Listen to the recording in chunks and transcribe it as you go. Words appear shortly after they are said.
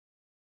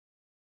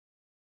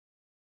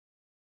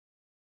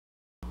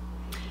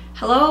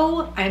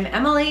Hello, I'm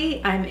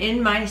Emily. I'm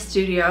in my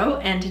studio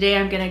and today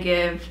I'm going to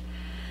give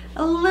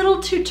a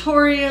little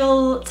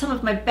tutorial, some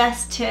of my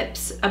best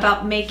tips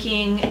about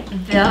making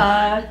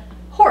the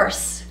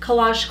horse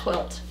collage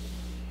quilt.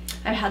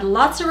 I've had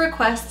lots of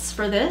requests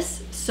for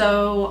this,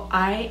 so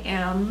I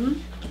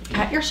am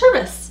at your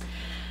service.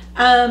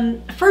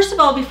 First of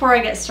all, before I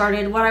get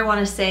started, what I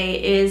want to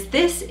say is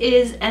this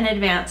is an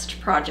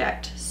advanced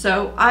project.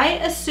 So I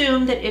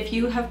assume that if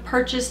you have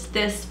purchased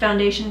this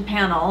foundation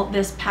panel,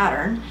 this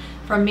pattern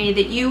from me,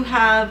 that you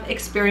have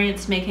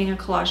experience making a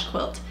collage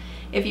quilt.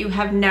 If you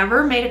have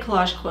never made a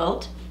collage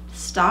quilt,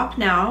 stop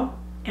now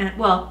and,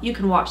 well, you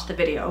can watch the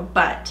video,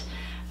 but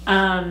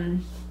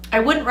I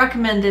wouldn't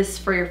recommend this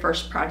for your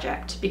first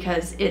project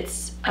because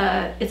it's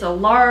a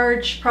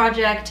large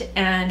project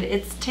and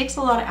it takes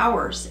a lot of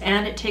hours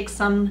and it takes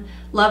some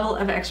level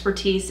of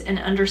expertise in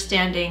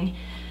understanding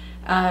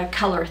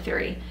color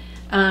theory.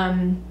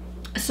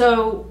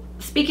 So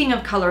speaking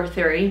of color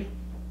theory,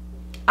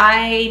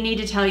 I need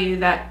to tell you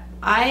that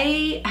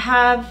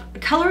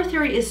color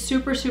theory is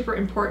super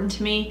important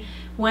to me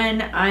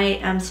when I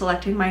am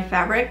selecting my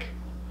fabric,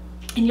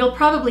 and you'll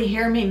probably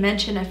hear me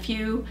mention a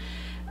few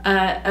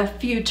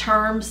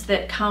terms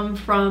that come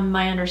from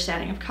my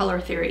understanding of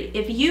color theory.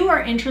 If you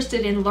are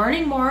interested in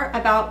learning more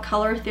about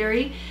color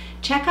theory,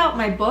 check out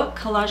my book,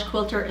 Collage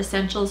Quilter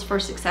Essentials for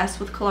Success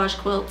with Collage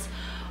Quilts,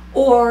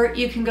 or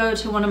you can go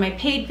to one of my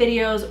paid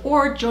videos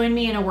or join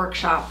me in a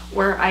workshop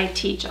where I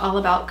teach all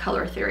about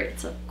color theory.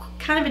 It's a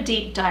kind of a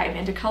deep dive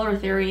into color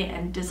theory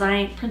and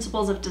design,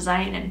 principles of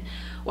design and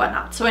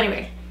whatnot. So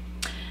anyway,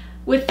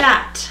 with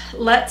that,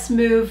 let's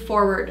move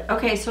forward.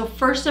 Okay, so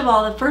first of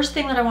all, the first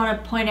thing that I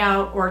want to point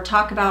out or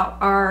talk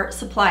about are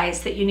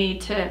supplies that you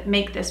need to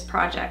make this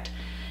project.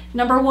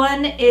 Number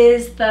one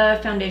is the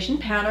foundation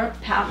panel.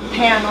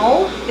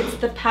 It's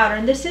the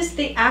pattern. This is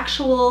the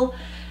actual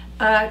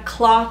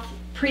cloth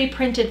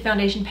pre-printed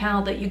foundation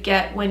panel that you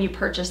get when you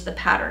purchase the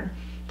pattern.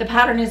 The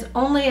pattern is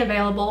only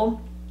available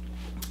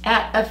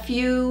at a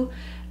few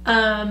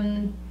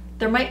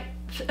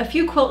a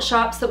few quilt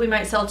shops that we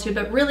might sell to,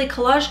 but really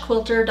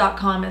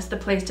collagequilter.com is the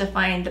place to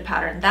find the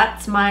pattern.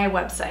 That's my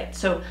website.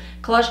 So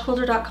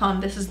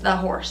collagequilter.com, this is the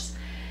horse.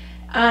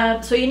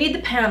 So you need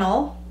the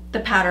panel,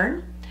 the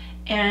pattern,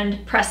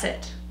 and press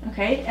it.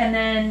 Okay, and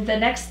then the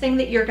next thing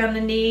that you're going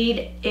to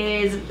need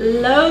is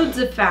loads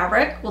of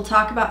fabric. We'll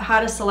talk about how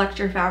to select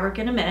your fabric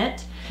in a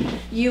minute.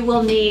 You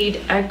will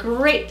need a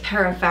great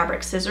pair of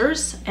fabric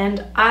scissors,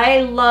 and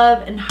I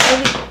love and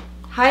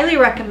highly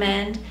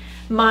recommend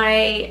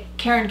my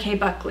Karen K.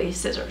 Buckley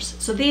scissors.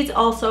 So these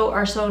also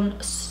are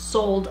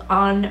sold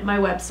on my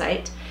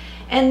website.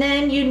 And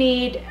then you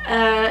need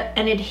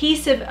an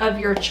adhesive of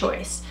your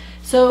choice.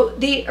 So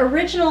the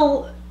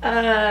original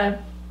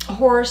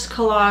horse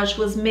collage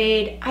was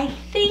made, I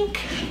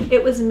think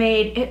it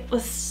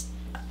was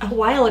a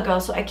while ago,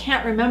 so I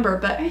can't remember,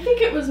 but I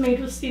think it was made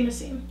with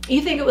steam-a-seam.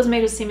 You think it was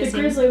made with steam-a-seam? The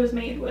grizzly was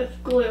made with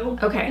glue.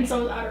 Okay. And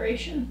so was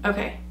adoration.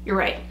 Okay, you're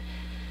right.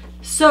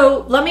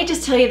 So let me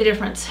just tell you the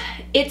difference.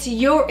 It's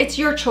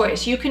your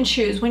choice. You can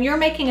choose. When you're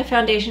making a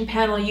foundation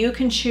panel, you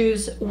can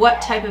choose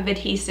what type of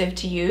adhesive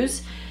to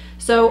use.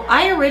 So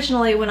I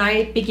originally, when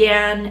I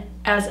began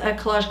as a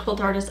collage quilt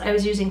artist, I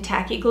was using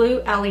tacky glue,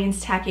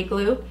 Aleene's tacky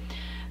glue.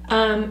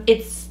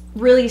 It's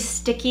really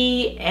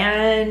sticky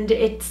and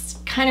it's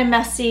kind of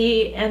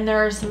messy, and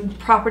there are some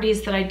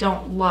properties that I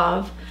don't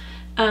love.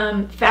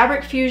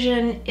 Fabric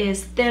Fusion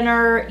is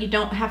thinner. You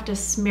don't have to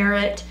smear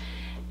it.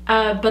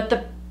 But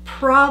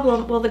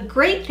the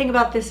great thing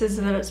about this is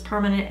that it's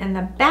permanent, and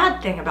the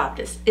bad thing about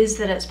this is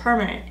that it's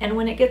permanent. And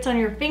when it gets on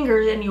your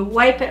fingers and you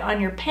wipe it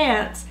on your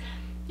pants,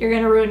 you're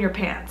going to ruin your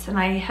pants. And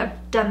I have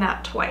done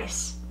that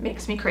twice. It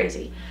makes me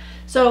crazy.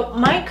 So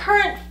my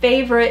current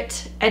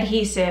favorite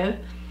adhesive,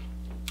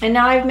 and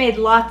now I've made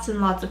lots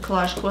and lots of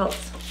collage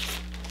quilts.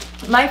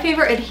 My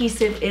favorite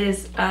adhesive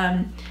is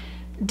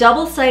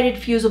double-sided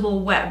fusible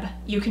web.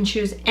 You can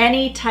choose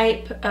any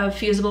type of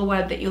fusible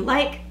web that you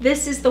like.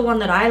 This is the one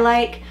that I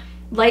like,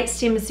 light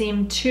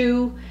steam-a-seam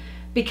 2,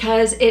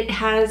 because it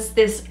has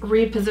this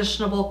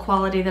repositionable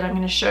quality that I'm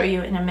going to show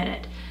you in a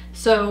minute.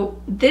 So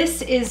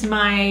this is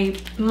my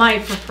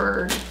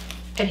preferred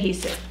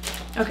adhesive.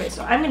 Okay,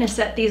 so I'm going to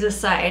set these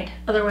aside,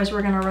 otherwise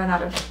we're going to run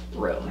out of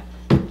room.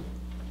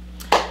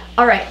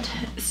 All right,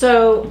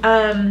 so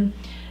I'm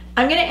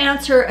going to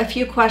answer a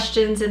few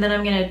questions and then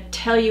I'm going to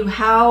tell you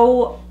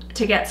how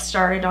to get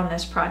started on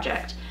this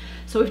project.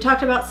 So we've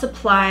talked about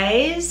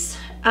supplies.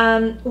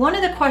 One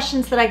of the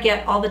questions that I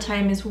get all the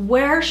time is,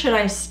 where should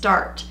I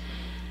start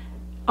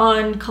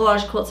on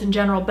collage quilts in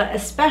general, but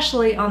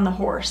especially on the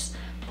horse?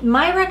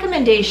 My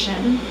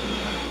recommendation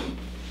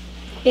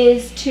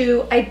is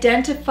to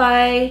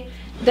identify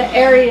the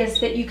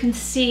areas that you can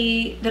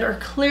see that are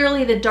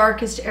clearly the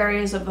darkest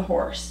areas of the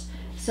horse.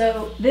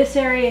 So this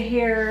area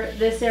here,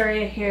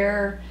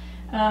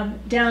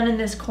 down in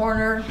this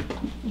corner,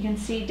 you can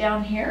see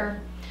down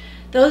here.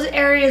 Those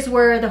areas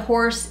where the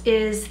horse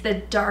is the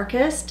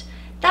darkest,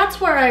 that's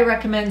where I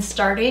recommend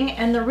starting.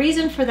 And the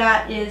reason for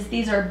that is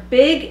these are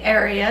big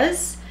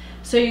areas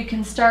so you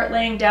can start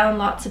laying down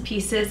lots of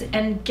pieces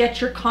and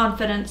get your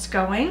confidence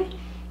going.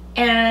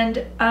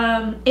 And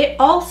it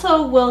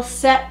also will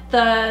set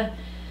the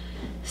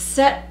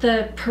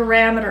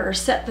parameter,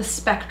 set the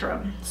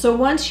spectrum. So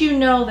once you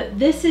know that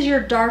this is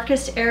your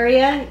darkest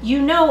area,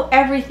 you know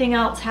everything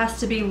else has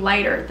to be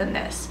lighter than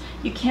this.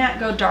 You can't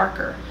go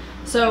darker.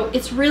 So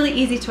it's really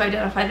easy to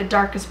identify the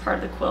darkest part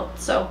of the quilt.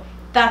 So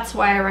that's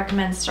why I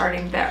recommend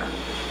starting there.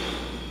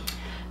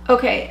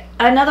 Okay,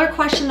 another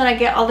question that I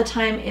get all the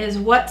time is,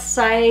 what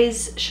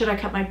size should I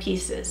cut my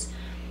pieces?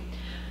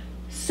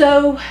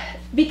 So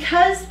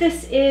because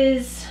this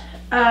is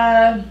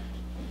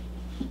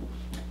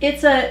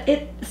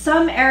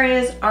some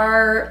areas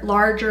are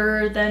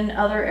larger than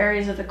other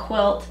areas of the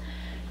quilt.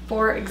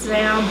 For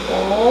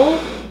example,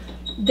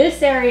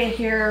 this area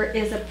here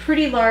is a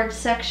pretty large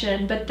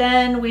section, but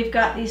then we've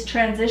got these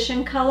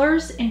transition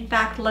colors. In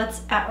fact,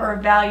 or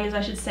values,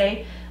 I should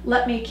say.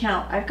 Let me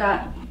count. I've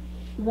got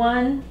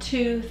 1,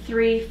 2,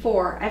 3,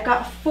 4. I've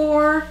got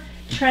 4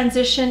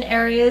 transition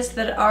areas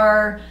that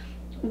are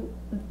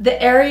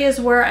the areas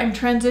where I'm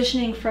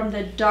transitioning from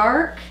the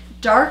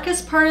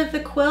darkest part of the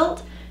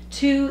quilt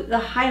to the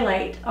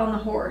highlight on the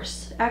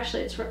horse.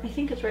 Actually, I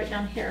think it's right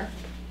down here.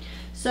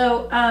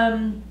 So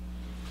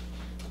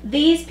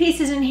these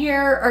pieces in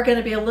here are going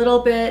to be a little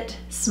bit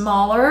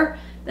smaller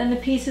than the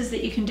pieces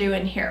that you can do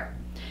in here.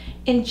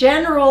 In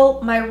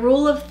general, my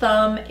rule of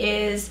thumb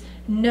is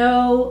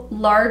no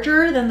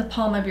larger than the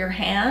palm of your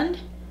hand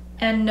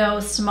and no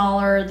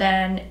smaller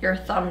than your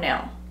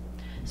thumbnail.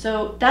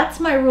 So that's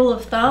my rule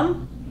of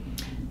thumb,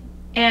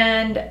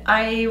 and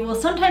I will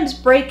sometimes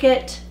break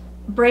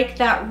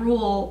that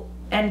rule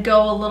and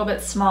go a little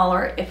bit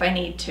smaller if I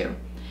need to.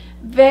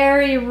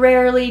 Very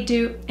rarely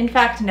in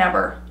fact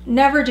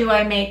never do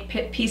I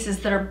make pieces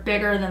that are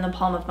bigger than the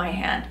palm of my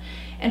hand.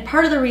 And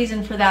part of the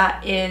reason for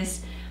that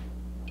is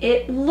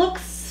it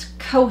looks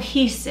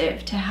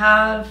cohesive to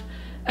have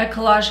a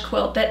collage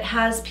quilt that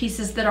has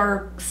pieces that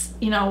are,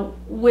 you know,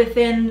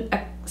 within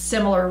a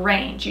similar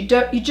range. You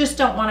just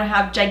don't want to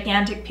have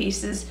gigantic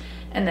pieces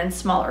and then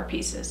smaller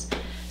pieces.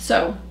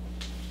 So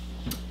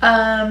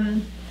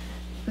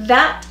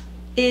that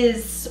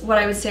is what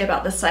I would say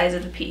about the size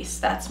of the piece.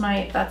 That's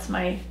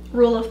my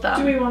rule of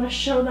thumb. Do we want to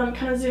show them,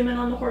 kind of zoom in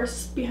on the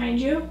horse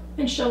behind you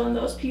and show them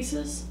those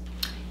pieces?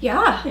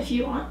 Yeah. If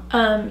you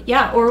want.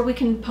 Yeah, or we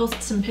can put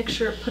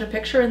a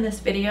picture in this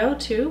video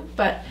too.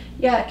 But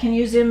yeah, can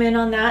you zoom in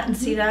on that and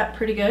see that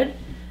pretty good?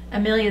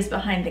 Amelia's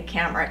behind the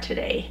camera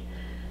today.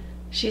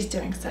 She's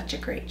doing such a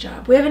great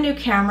job. We have a new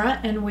camera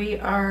and we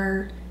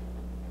are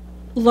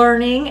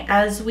learning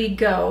as we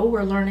go.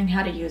 We're learning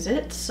how to use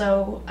it.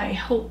 So I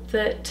hope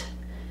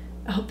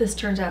this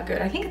turns out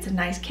good. I think it's a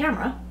nice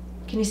camera.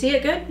 Can you see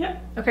it good?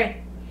 Yep.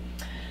 Okay.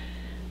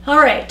 All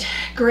right,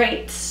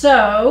 great.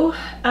 So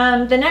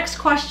the next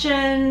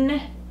question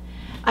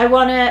I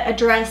want to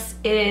address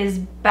is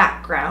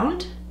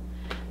background.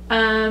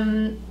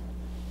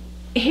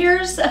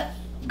 Here's a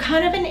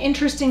kind of an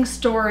interesting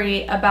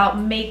story about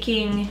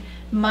making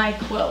my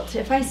quilt.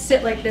 If I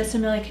sit like this,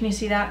 Amelia, can you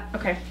see that?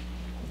 Okay.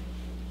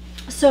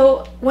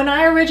 So when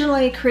I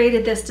originally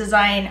created this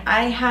design,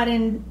 I had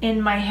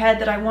in my head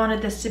that I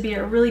wanted this to be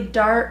a really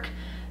dark,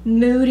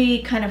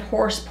 moody kind of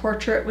horse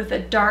portrait with a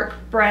dark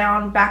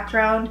brown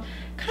background,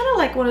 kind of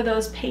like one of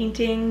those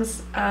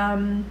paintings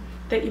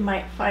that you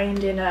might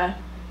find in a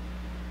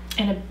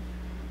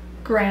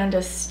grand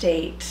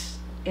estate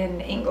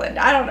in England.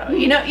 I don't know.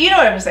 You know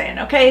what I'm saying,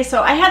 okay?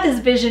 So I had this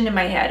vision in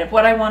my head of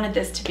what I wanted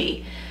this to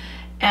be,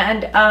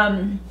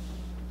 and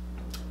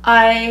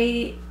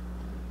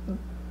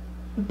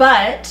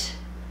but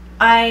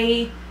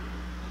I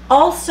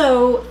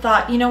also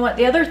thought, you know what,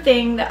 the other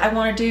thing that I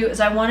want to do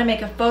is I want to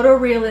make a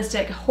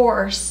photorealistic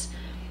horse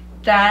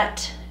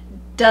that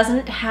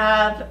doesn't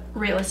have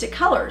realistic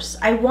colors.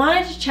 I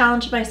wanted to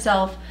challenge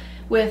myself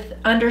with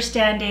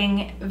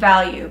understanding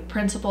value,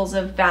 principles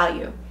of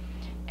value,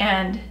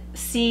 and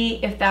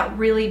see if that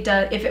really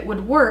if it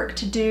would work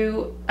to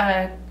do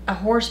a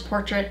horse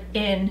portrait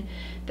in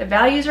the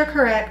values are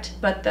correct,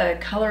 but the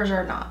colors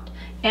are not.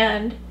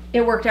 And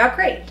it worked out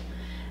great.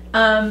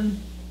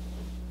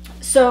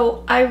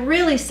 So I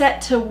really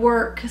set to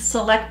work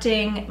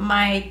selecting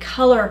my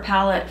color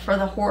palette for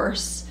the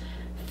horse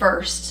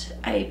first.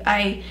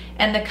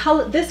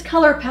 This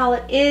color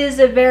palette is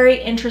a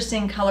very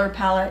interesting color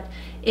palette.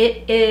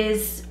 It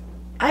is,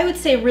 I would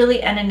say,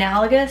 really an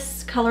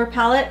analogous color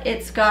palette.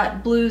 It's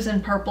got blues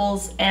and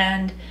purples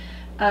and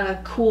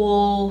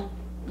cool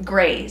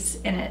grays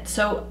in it.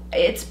 So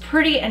it's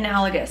pretty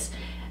analogous.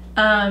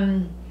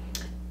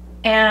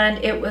 And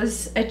it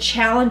was a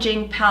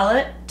challenging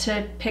palette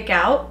to pick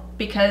out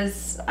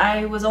because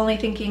I was only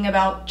thinking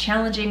about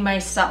challenging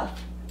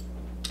myself.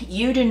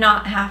 You do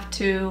not have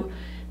to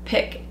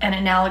pick an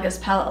analogous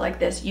palette like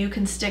this. You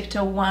can stick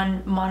to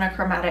one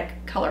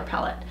monochromatic color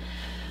palette.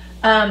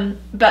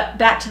 But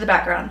back to the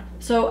background.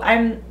 So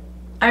I'm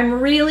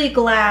really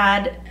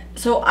glad.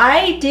 So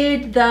I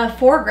did the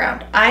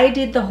foreground. I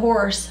did the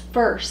horse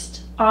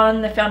first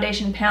on the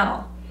foundation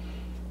panel.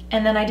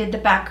 and then I did the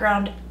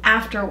background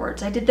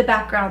afterwards. I did the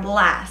background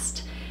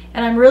last.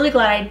 And I'm really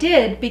glad I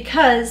did,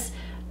 because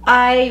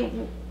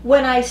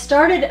when I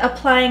started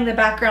applying the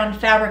background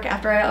fabric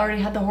after I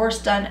already had the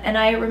horse done, and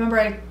I remember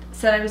I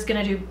said I was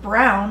gonna do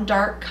brown,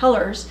 dark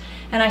colors,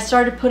 and I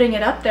started putting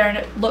it up there and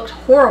it looked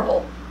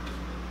horrible.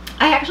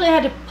 I actually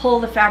had to pull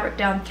the fabric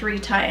down 3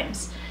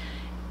 times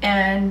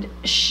and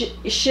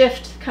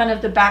shift kind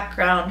of the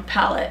background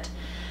palette.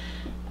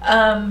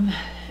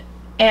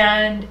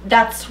 And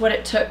that's what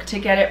it took to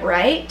get it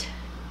right.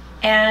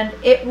 And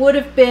it would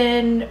have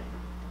been,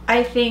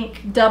 I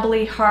think,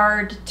 doubly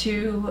hard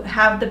to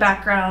have the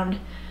background,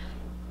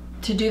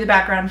 to do the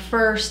background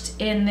first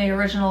in the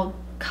original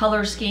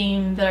color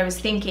scheme that I was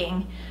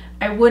thinking.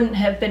 I wouldn't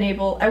have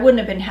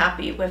been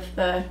happy with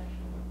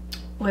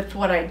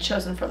what I'd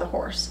chosen for the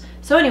horse.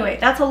 So anyway,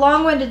 that's a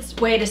long-winded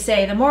way to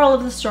say the moral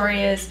of the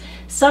story is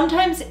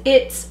sometimes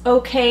it's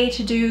okay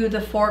to do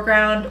the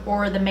foreground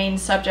or the main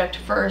subject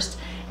first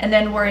and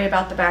then worry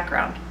about the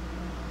background.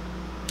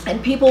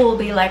 And people will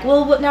be like,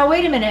 well, now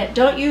wait a minute,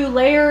 don't you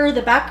layer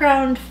the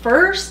background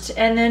first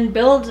and then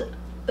build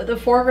the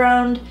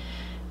foreground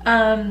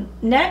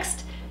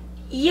next?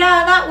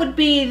 Yeah, that would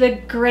be the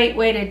great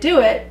way to do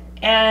it,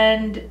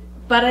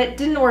 but it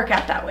didn't work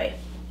out that way,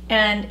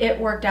 and it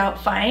worked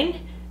out fine.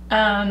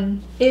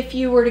 If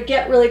you were to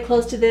get really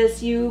close to this,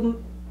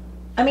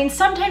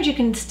 sometimes you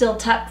can still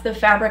tuck the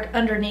fabric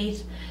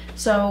underneath.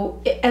 So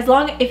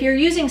if you're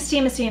using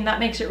steam-a-seam, that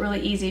makes it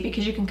really easy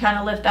because you can kind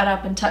of lift that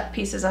up and tuck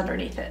pieces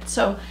underneath it.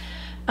 So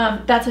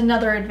that's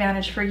another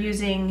advantage for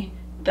using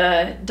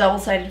the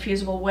double-sided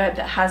fusible web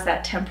that has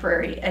that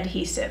temporary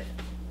adhesive.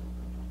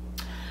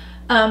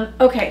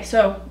 Okay,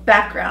 so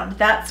background.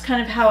 That's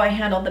kind of how I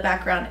handled the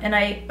background. And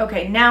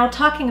okay, now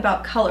talking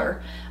about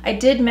color, I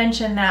did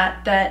mention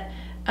that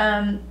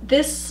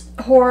this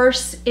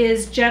horse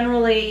is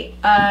generally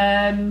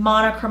a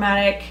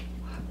monochromatic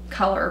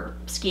color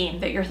scheme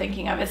that you're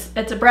thinking of.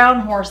 It's a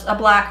brown horse, a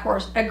black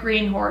horse, a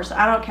green horse.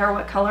 I don't care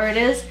what color it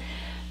is,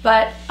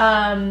 but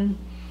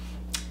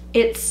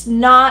it's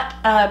not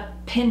a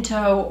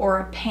pinto or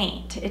a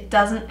paint. It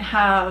doesn't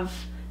have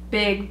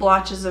big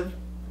blotches of,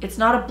 it's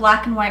not a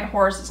black and white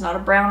horse, it's not a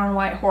brown and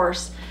white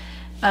horse.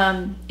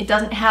 It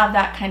doesn't have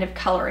that kind of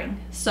coloring.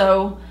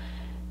 So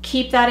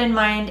keep that in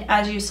mind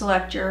as you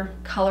select your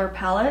color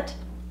palette.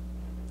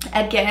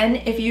 Again,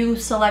 if you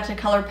select a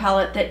color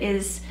palette that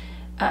is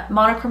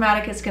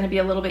monochromatic, it's going to be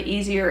a little bit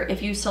easier.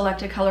 If you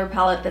select a color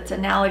palette that's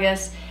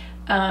analogous,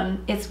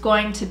 it's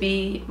going to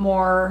be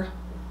more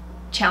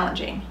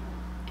challenging.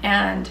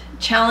 And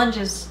challenge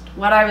is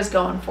what I was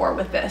going for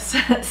with this.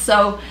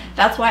 So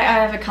that's why I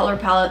have a color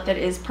palette that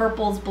is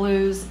purples,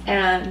 blues,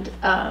 and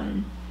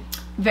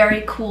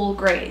very cool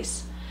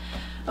grays.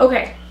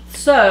 Okay,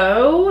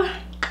 so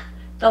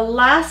the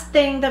last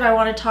thing that I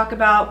want to talk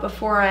about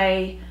before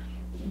I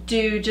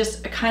do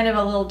just a kind of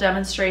a little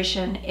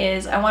demonstration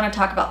is I want to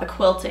talk about the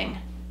quilting.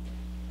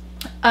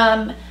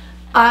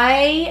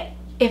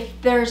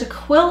 If there's a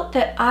quilt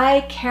that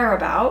I care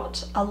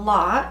about a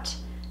lot,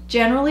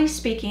 generally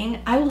speaking,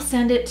 I will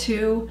send it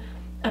to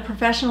a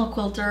professional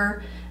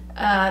quilter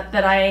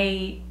that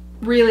I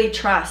really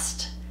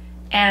trust,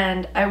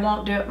 and I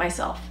won't do it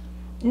myself.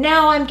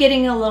 Now I'm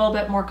getting a little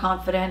bit more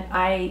confident.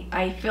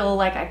 I feel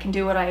like I can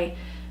do what I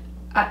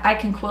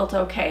can quilt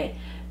okay.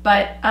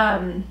 But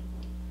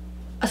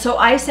so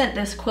I sent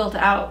this quilt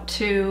out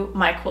to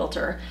my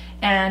quilter,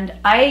 and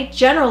I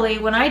generally,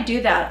 when I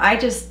do that, I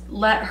just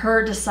let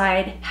her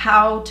decide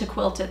how to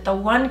quilt it. The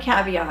one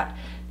caveat,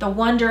 the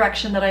one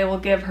direction that I will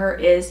give her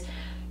is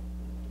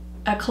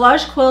a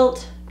collage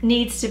quilt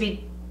needs to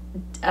be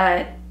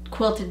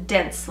quilted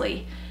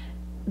densely,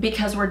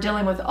 because we're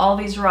dealing with all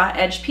these raw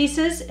edge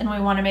pieces, and we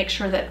want to make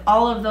sure that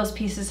all of those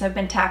pieces have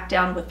been tacked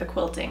down with the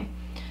quilting.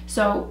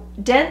 So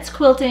dense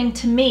quilting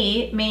to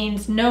me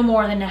means no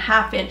more than a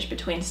 ½ inch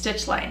between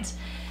stitch lines.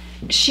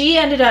 She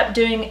ended up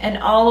doing an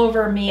all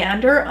over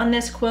meander on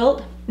this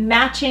quilt,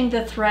 matching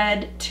the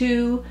thread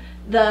to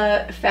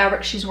the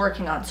fabric she's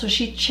working on. So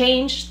she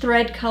changed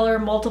thread color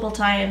multiple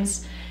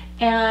times,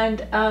 and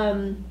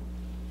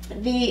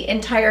the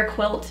entire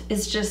quilt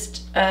is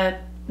just a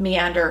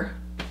meander,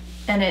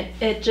 and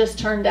it just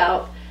turned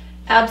out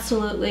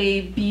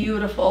absolutely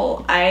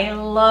beautiful. I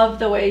love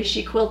the way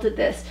she quilted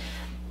this,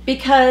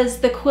 because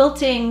the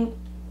quilting,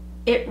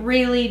 it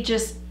really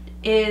just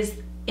is,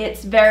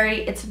 it's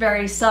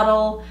very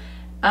subtle.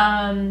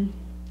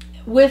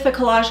 With a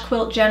collage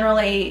quilt,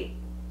 generally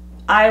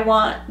I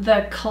want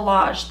the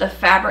collage, the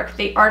fabric,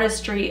 the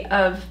artistry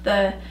of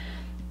the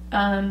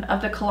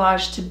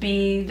collage to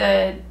be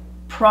the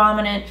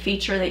prominent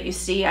feature that you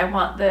see. I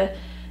want the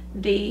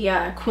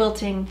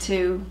quilting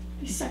to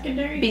be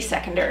secondary. Be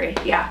secondary,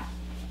 yeah.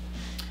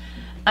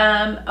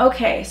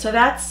 Okay, so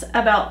that's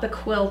about the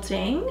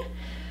quilting.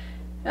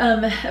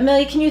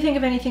 Amelia, can you think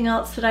of anything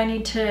else that I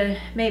need to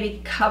maybe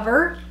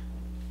cover?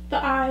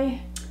 The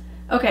eye.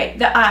 Okay,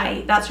 the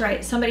eye, that's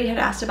right. Somebody had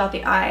asked about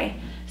the eye.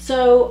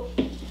 So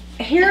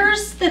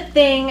here's the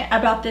thing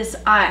about this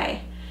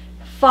eye.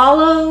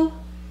 Follow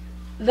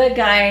the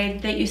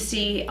guide that you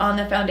see on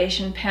the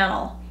foundation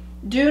panel.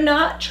 Do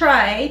not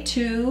try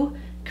to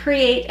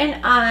create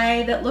an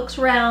eye that looks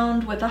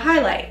round with a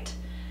highlight.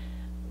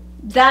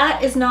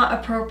 That is not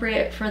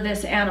appropriate for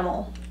this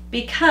animal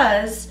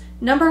because,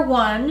 number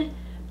one,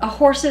 a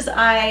horse's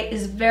eye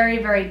is very,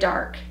 very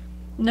dark.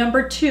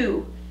 Number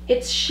two,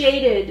 it's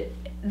shaded.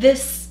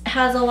 This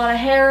has a lot of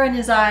hair in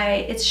his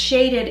eye. It's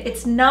shaded.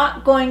 It's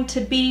not going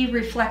to be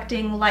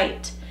reflecting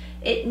light.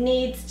 It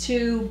needs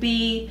to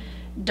be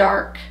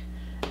dark.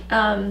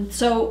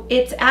 So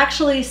it's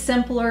actually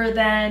simpler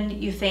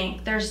than you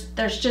think. There's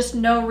just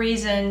no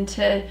reason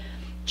to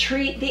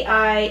treat the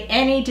eye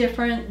any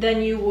different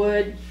than you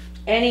would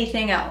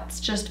anything else.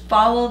 Just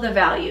follow the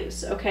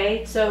values,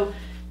 okay? So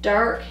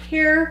dark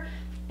here,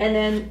 and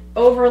then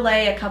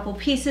overlay a couple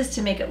pieces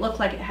to make it look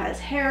like it has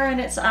hair in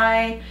its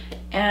eye,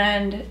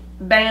 and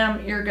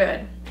bam, you're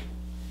good.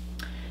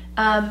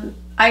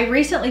 I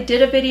recently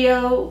did a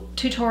video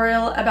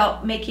tutorial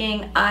about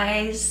making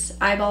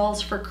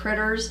eyeballs for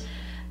critters.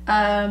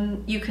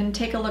 You can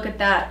take a look at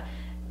that.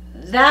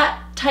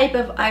 That type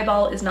of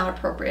eyeball is not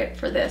appropriate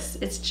for this.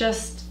 It's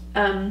just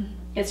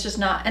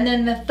not. And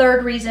then the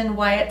third reason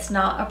why it's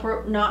not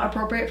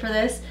appropriate for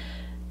this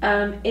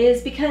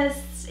is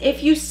because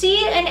if you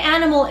see an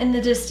animal in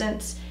the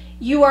distance,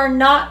 you are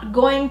not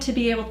going to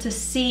be able to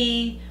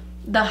see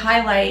the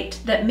highlight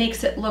that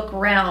makes it look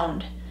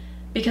round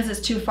because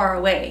it's too far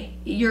away.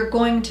 You're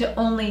going to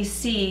only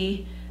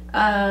see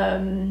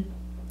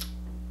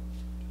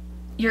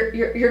you're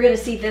going to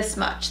see this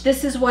much.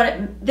 This is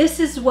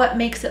what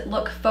makes it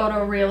look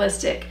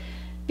photorealistic,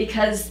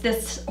 because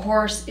this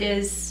horse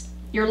is,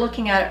 you're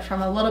looking at it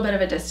from a little bit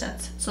of a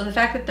distance. So the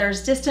fact that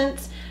there's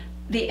distance,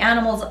 the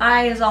animal's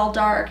eye is all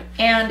dark,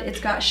 and it's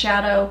got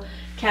shadow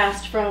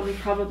cast from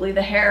probably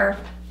the hair,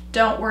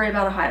 don't worry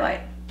about a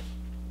highlight.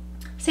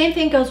 Same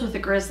thing goes with the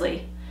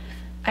grizzly.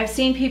 I've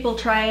seen people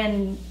try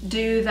and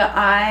do the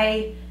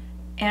eye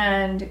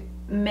and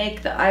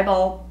make the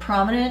eyeball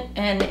prominent,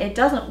 and it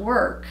doesn't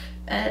work.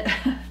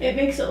 It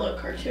makes it look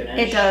cartoonish.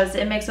 It does.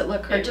 It makes it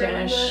look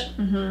cartoonish.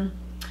 Mm-hmm.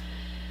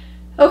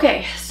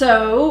 Okay,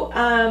 so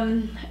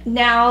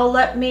now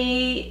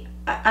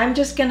I'm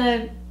just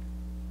gonna,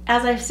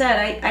 as I've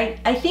said,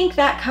 I think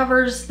that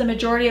covers the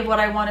majority of what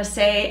I want to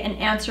say and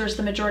answers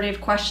the majority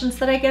of questions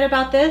that I get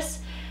about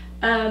this.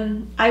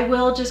 I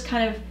will just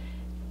kind of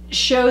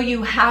show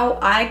you how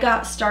I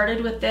got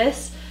started with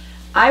this.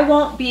 I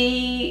won't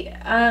be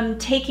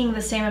taking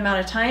the same amount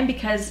of time,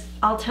 because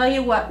I'll tell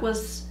you what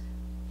was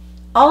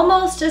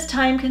almost as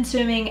time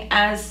consuming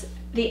as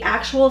the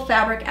actual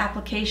fabric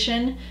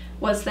application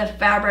was the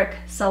fabric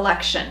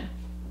selection.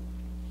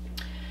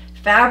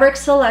 Fabric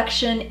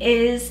selection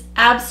is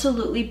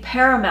absolutely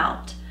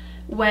paramount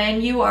when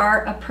you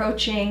are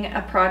approaching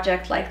a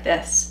project like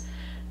this.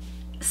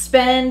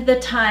 Spend the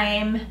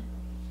time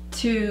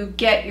to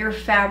get your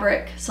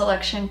fabric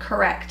selection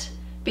correct,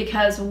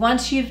 because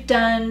once you've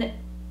done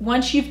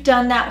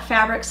that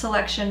fabric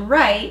selection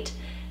right,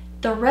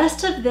 the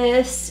rest of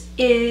this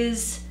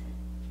is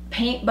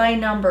paint by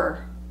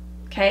number.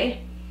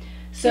 Okay,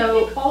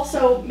 so I think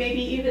also maybe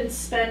even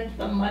spend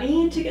the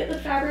money to get the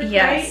fabric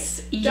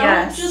right.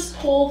 Don't just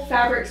pull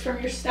fabrics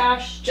from your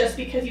stash just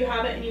because you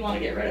have it and you want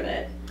to get rid of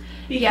it,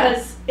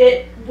 because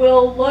it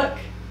won't look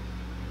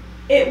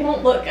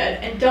good.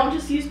 And don't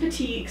just use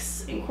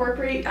batiks.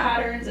 Incorporate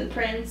patterns and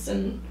prints.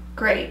 And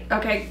great.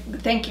 Okay,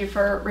 thank you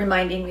for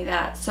reminding me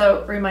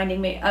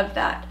of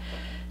that.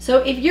 So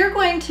if you're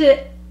going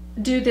to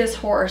do this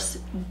horse,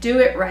 do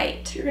it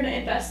right. You're going to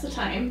invest the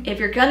time. If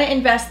you're going to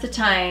invest the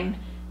time,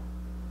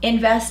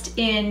 invest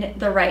in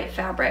the right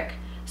fabric.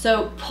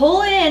 So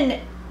pull in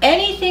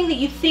anything that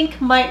you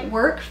think might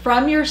work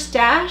from your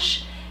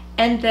stash,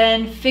 and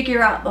then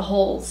figure out the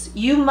holes.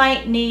 You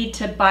might need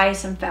to buy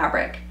some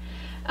fabric.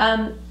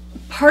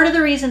 Part of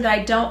the reason that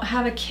I don't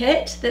have a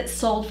kit that's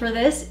sold for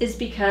this is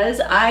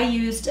because I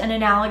used an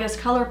analogous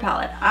color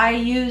palette.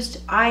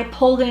 I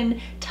pulled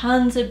in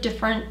tons of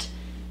different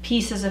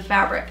pieces of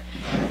fabric.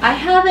 I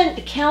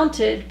haven't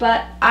counted,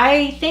 but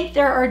I think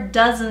there are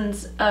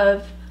dozens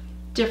of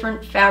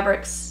different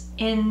fabrics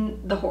in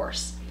the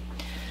horse.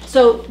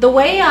 So the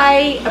way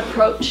I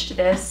approached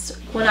this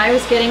when I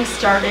was getting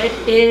started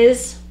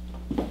is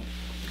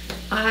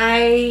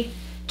I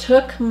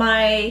took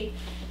my,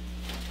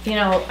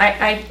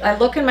 I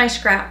look in my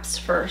scraps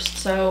first.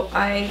 So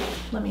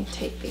let me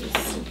take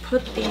these and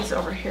put these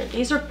over here.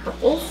 These are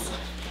purples.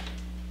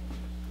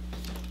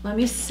 Let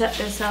me set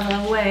this out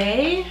of the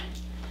way.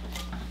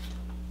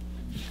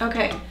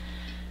 Okay,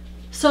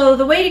 so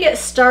the way to get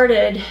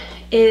started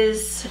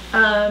is,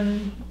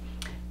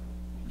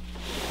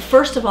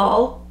 first of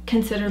all,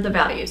 consider the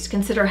values.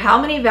 Consider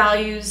how many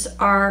values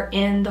are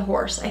in the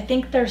horse. I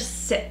think there's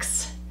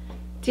 6.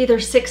 It's either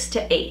 6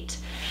 to 8,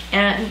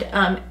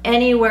 and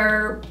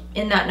anywhere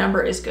in that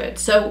number is good.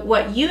 So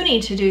what you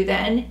need to do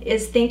then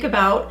is think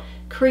about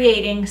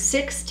creating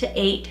 6 to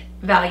 8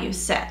 value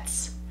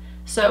sets.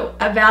 So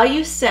a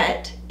value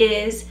set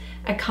is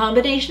a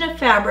combination of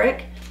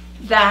fabric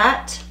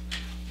that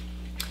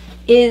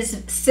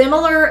is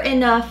similar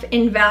enough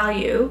in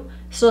value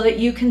so that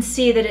you can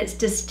see that it's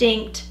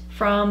distinct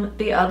from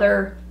the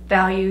other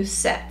value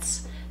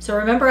sets. So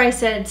remember I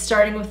said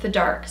starting with the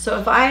dark. So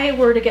if I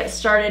were to get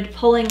started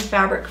pulling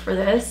fabric for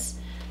this,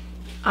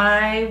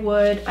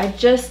 I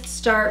just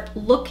start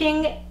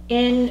looking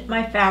in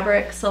my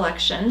fabric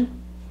selection.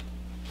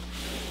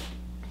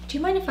 Do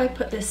you mind if I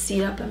put this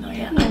seat up,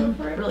 Amelia? I'm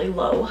really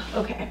low.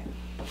 Okay.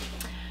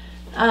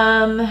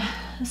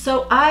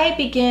 So I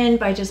begin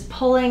by just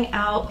pulling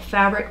out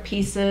fabric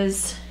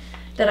pieces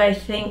that I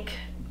think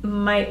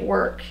might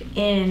work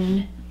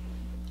in.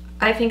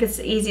 I think it's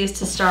the easiest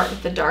to start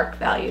with the dark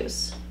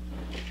values,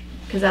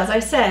 because as I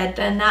said,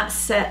 then that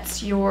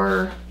sets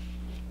your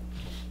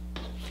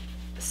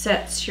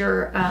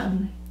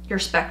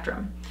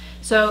spectrum.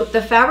 So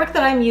the fabric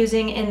that I'm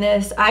using in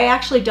this, I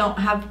actually don't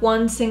have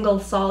one single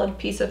solid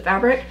piece of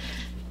fabric.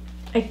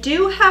 I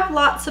do have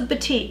lots of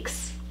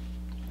batiks,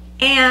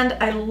 and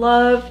I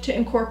love to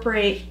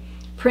incorporate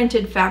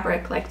printed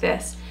fabric like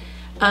this.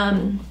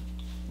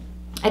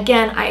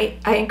 Again, I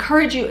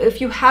encourage you, if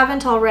you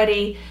haven't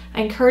already,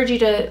 I encourage you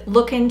to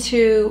look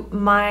into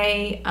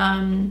my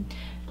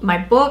my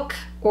book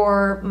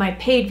or my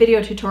paid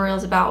video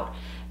tutorials about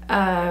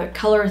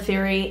color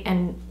theory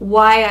and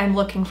why I'm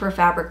looking for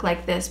fabric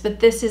like this. But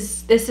this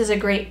is a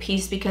great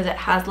piece because it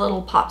has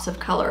little pops of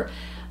color.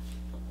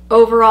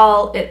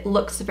 Overall, it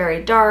looks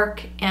very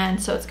dark, and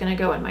so it's going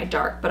to go in my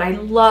dark. But I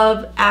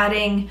love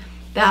adding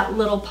that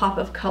little pop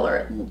of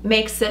color. It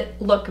makes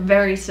it look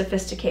very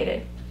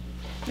sophisticated.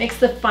 Makes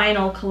the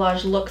final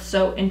collage look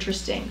so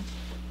interesting.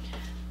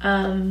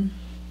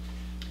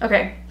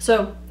 Okay,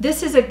 so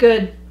this is a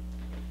good.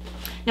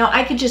 Now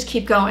I could just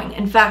keep going.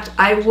 In fact,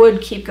 I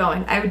would keep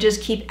going. I would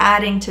just keep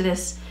adding to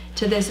this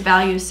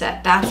value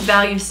set. That's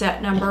value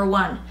set number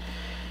 1.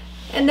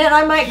 And then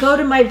I might go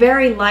to my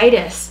very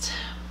lightest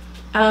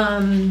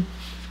and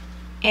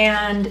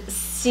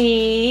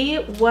see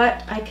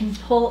what I can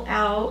pull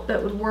out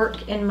that would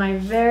work in my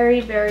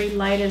very, very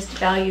lightest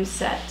value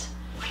set.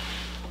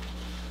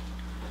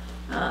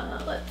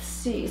 Let's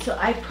see. So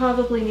I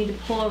probably need to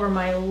pull over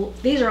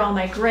these are all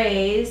my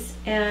grays,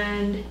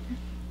 and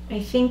I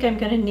think I'm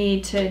going to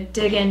need to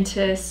dig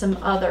into some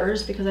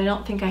others because I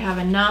don't think I have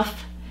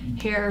enough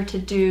here to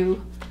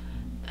do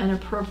an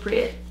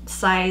appropriate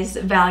size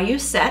value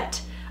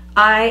set.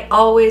 I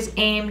always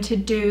aim to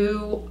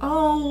do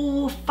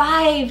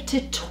 5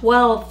 to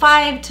 12,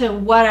 5 to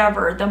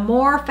whatever. The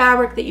more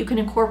fabric that you can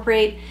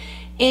incorporate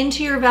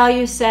into your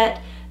value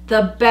set,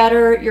 the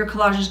better your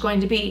collage is going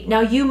to be.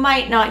 Now you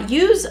might not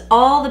use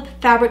all the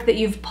fabric that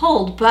you've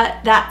pulled, but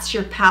that's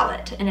your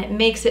palette, and it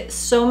makes it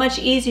so much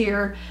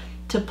easier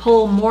to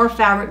pull more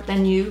fabric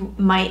than you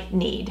might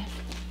need.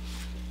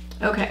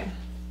 Okay,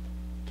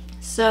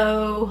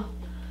 so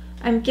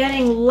I'm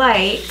getting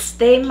lights.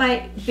 They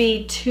might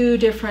be 2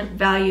 different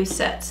value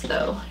sets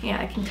though.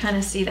 Yeah, I can kind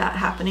of see that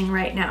happening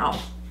right now.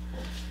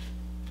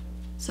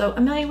 So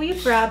Amelia, will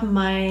you grab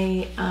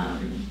my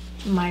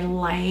my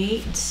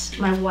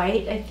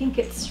white? I think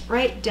it's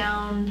right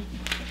down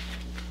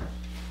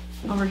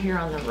over here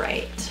on the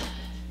right.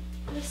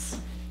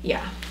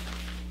 Yeah.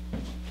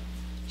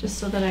 Just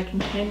so that I can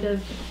kind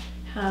of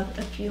have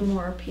a few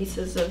more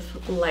pieces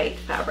of light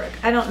fabric.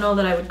 I don't know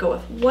that I would go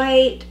with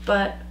white,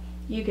 but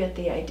you get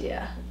the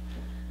idea.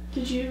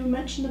 Did you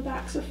mention the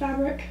backs of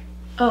fabric?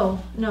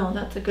 Oh, no,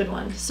 that's a good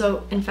one.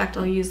 So in fact,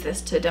 I'll use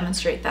this to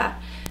demonstrate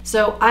that.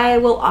 So I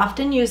will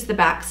often use the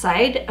back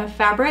side of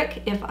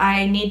fabric if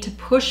I need to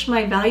push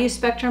my value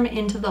spectrum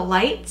into the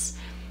lights.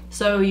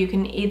 So you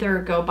can either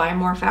go buy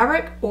more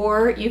fabric,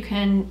 or you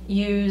can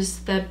use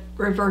the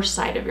reverse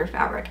side of your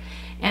fabric.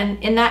 And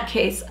in that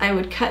case, I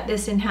would cut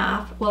this in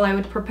half. Well, I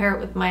would prepare it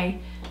with my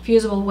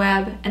fusible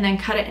web and then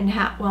cut it in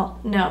half. Well,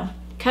 no,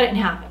 cut it in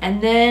half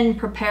and then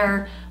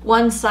prepare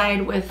one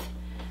side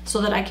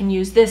so that I can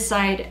use this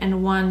side,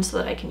 and one so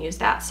that I can use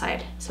that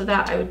side. So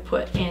that I would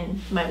put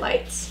in my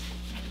lights.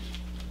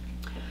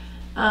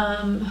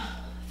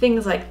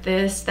 Things like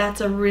this, that's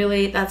the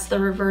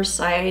reverse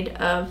side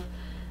of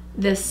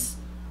this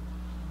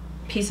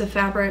piece of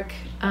fabric,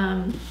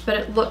 but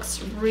it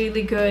looks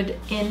really good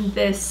in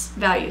this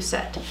value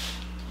set.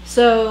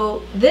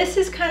 So this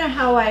is kind of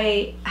how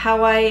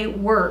I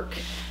work,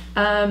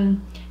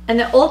 and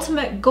the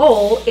ultimate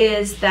goal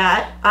is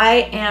that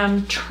I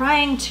am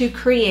trying to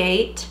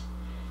create,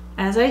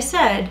 as I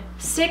said,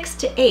 6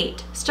 to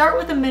 8. Start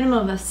with a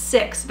minimum of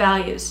 6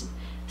 values.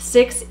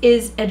 6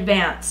 is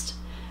advanced.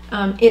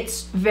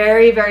 It's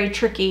very, very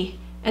tricky,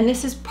 and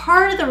this is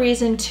part of the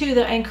reason too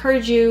that I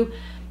encourage you,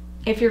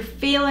 if you're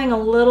feeling a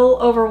little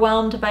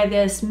overwhelmed by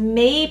this,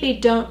 maybe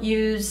don't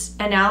use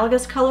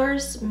analogous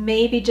colors.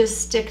 Maybe just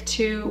stick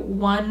to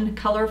one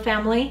color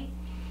family,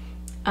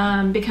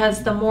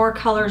 because the more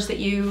colors that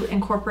you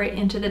incorporate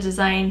into the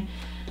design,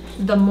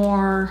 the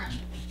more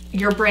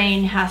your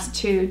brain has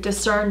to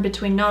discern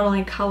between not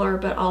only color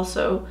but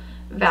also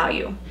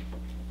value.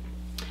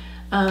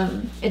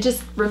 It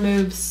just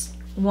removes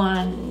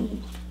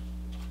one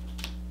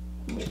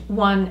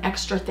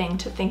extra thing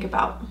to think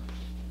about.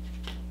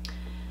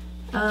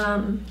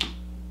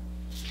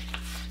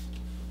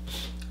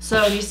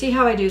 So you see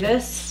how I do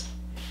this?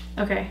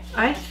 Okay,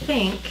 I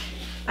think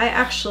I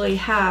actually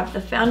have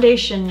the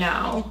foundation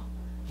now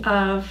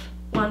of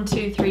 1,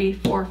 2, 3,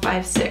 4,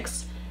 5,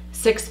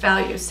 6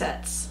 value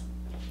sets.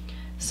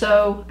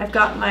 So I've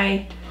got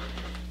my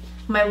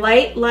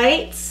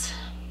lights,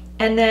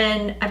 and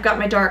then I've got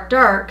my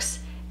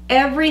darks.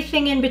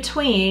 Everything in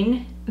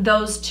between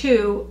those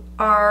two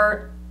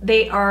are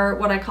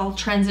what I call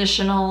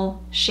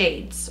transitional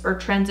shades or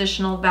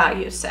transitional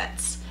value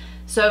sets.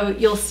 So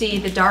you'll see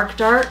the dark,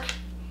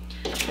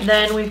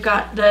 then we've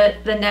got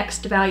the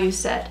next value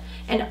set.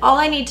 And all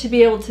I need to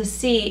be able to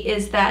see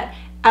is that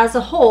as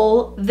a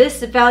whole,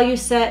 this value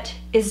set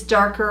is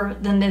darker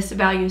than this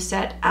value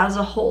set as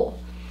a whole.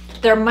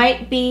 There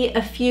might be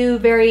a few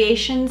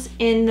variations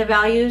in the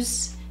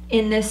values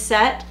in this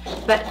set,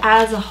 but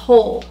as a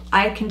whole,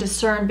 I can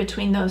discern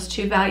between those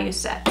two value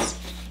sets.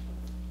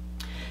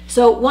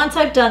 So once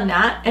I've done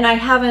that, and I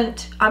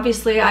haven't,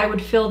 obviously I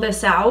would fill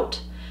this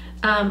out.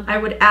 I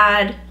would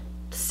add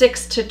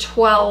 6 to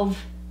 12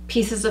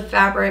 pieces of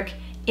fabric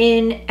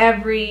in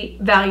every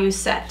value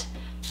set.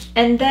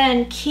 And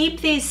then keep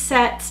these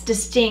sets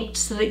distinct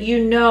so that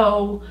you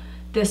know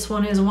this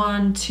one is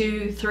 1,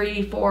 2,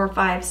 3, 4,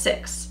 5,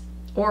 6,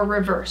 or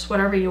reverse,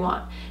 whatever you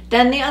want.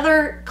 Then the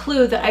other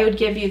clue that I would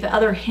give you, the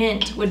other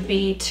hint would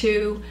be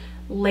to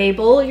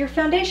label your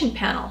foundation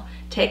panel.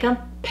 Take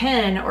a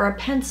pen or a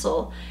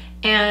pencil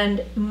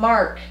and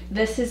mark,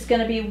 this is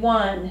going to be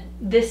 1,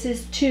 this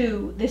is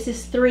 2, this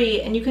is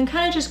 3, and you can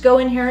kind of just go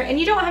in here, and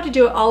you don't have to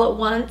do it all at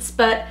once,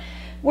 but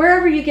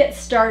wherever you get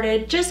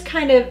started, just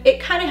it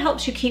kind of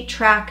helps you keep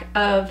track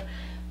of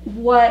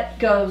what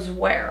goes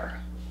where,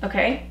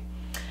 okay?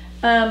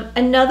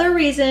 Another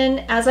reason,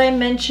 as I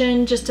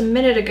mentioned just a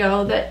minute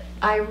ago, that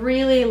I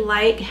really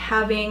like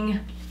having,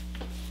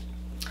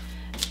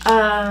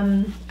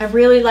 I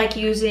really like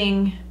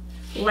using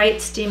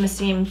Light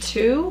Steam-A-Seam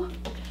 2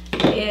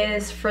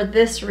 is for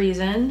this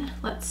reason.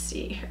 Let's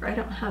see here, I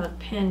don't have a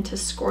pin to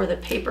score the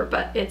paper,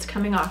 but it's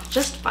coming off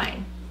just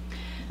fine.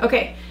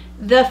 Okay,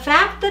 the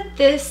fact that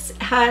this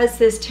has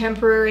this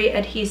temporary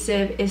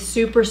adhesive is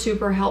super,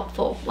 super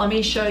helpful. Let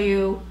me show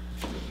you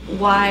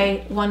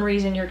why, one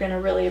reason you're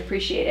gonna really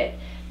appreciate it.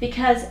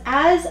 Because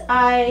as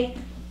I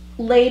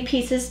lay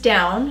pieces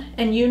down,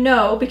 and you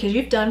know, because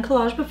you've done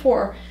collage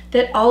before,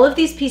 that all of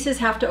these pieces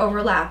have to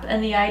overlap,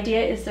 and the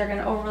idea is they're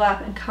gonna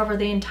overlap and cover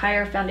the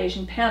entire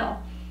foundation panel.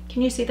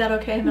 Can you see that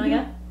okay,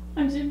 Amelia?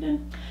 I'm zoomed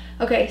in.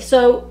 Okay,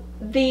 so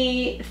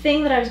the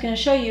thing that I was going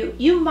to show you,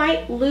 you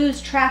might lose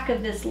track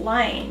of this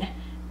line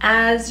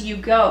as you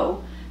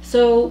go.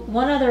 So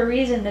one other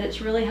reason that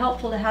it's really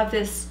helpful to have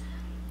this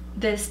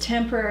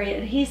temporary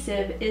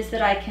adhesive is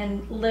that I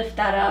can lift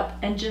that up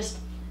and just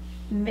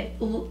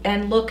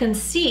look and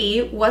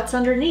see what's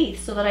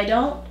underneath so that I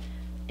don't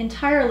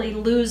entirely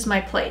lose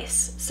my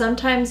place.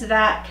 Sometimes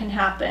that can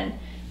happen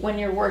when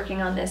you're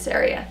working on this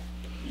area,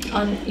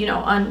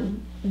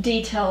 on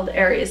detailed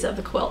areas of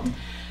the quilt.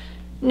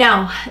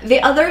 Now, the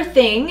other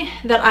thing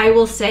that I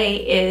will say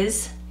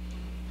is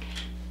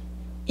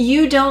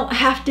you don't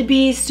have to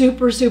be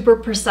super, super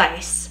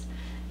precise.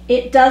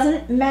 It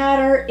doesn't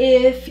matter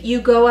if you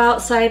go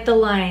outside the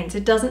lines.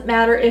 It doesn't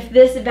matter if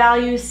this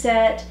value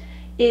set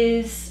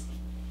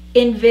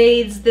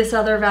invades this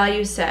other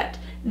value set.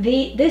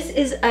 This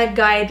is a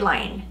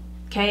guideline,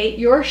 okay?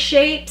 Your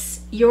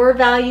shapes, your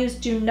values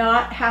do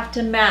not have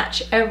to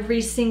match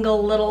every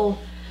single little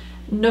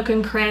nook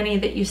and cranny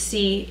that you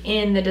see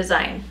in the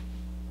design.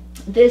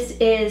 This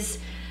is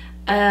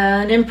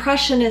an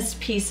impressionist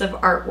piece of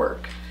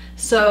artwork.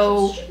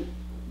 So,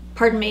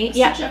 pardon me?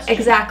 Yeah,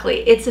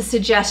 exactly. It's a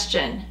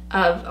suggestion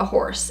of a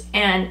horse,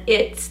 and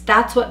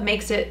that's what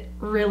makes it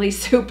really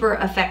super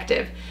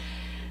effective.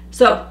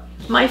 So,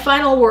 my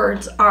final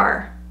words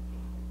are,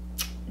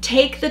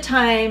 take the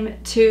time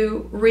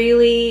to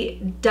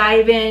really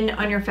dive in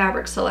on your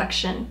fabric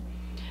selection.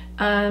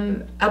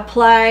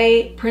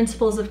 Apply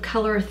principles of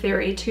color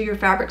theory to your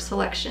fabric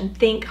selection.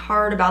 Think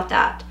hard about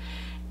that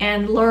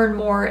and learn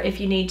more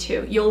if you need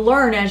to. You'll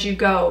learn as you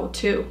go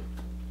too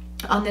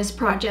on this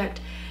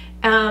project.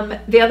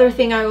 The other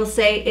thing I will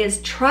say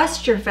is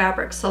trust your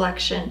fabric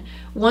selection.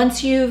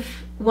 Once you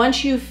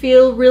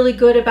feel really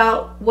good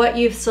about what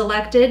you've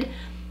selected,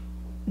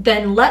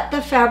 then let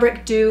the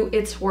fabric do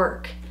its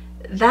work.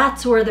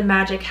 That's where the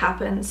magic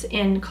happens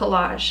in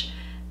collage.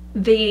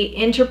 The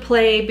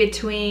interplay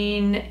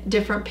between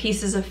different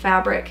pieces of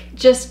fabric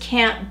just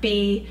can't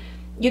be,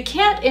 you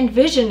can't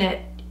envision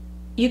it.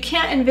 You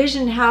can't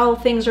envision how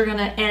things are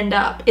gonna end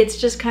up. It's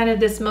just kind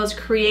of this most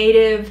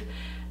creative,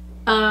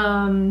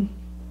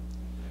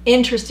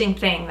 interesting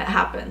thing that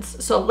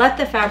happens. So let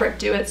the fabric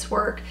do its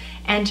work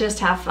and just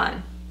have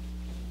fun.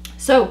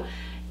 So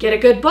get a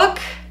good book,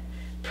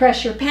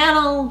 press your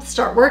panel,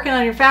 start working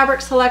on your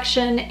fabric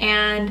selection,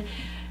 and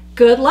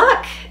good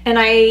luck. And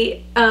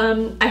I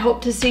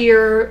hope to see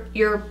your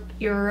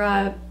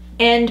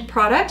end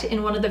product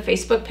in one of the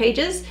Facebook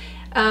pages.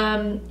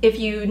 If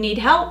you need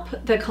help,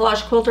 the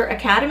Collage Quilter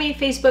Academy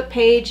Facebook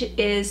page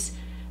is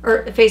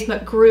or the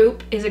Facebook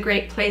group is a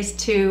great place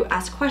to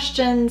ask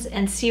questions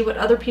and see what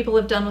other people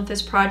have done with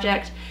this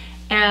project.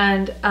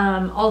 And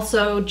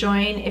also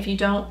join, if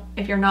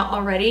you're not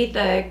already,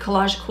 the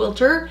Collage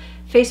Quilter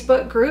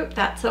Facebook group.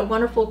 That's a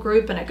wonderful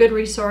group and a good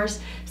resource.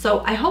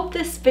 So I hope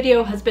this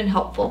video has been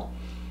helpful.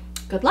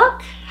 Good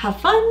luck, have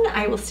fun,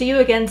 I will see you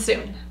again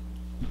soon.